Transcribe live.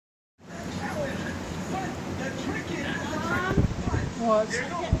What? I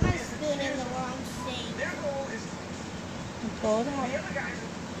put my spoon in the wrong sink. Pull it out.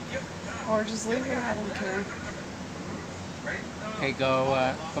 Or just leave it, I don't care. Okay,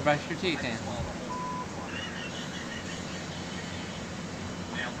 go brush your teeth, Ann.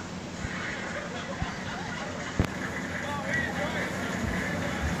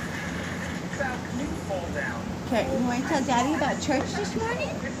 Okay, you want to tell Daddy about church this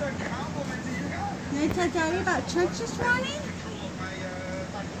morning? You want to tell Daddy about church this morning?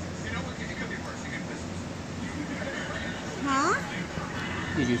 Huh?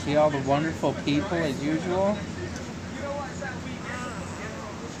 Did you see all the wonderful people as usual?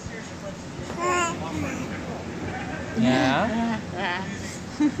 Yeah?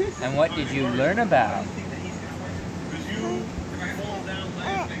 And what did you learn about?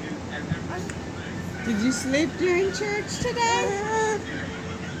 Did you sleep during church today?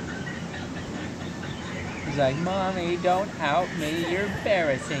 He's like, Mommy, don't out me. You're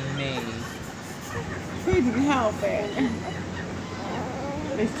embarrassing me. Couldn't help it.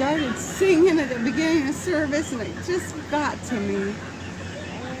 They started singing at the beginning of service and it just got to me.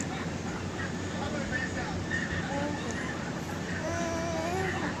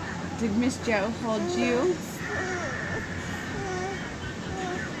 Did Miss Jo hold you?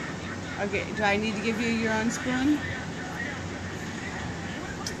 Okay, do I need to give you your own spoon?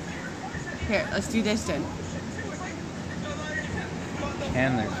 Here, let's do this then.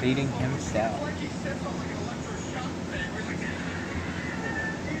 Chandler feeding himself.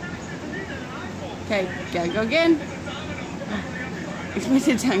 Okay, gotta go again. Put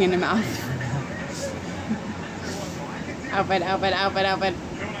your tongue in the mouth. Open, open, open, open.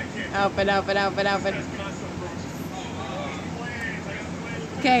 Open, open, open, open.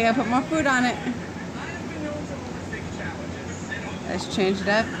 Okay, I gotta put more food on it. Let's change it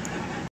up.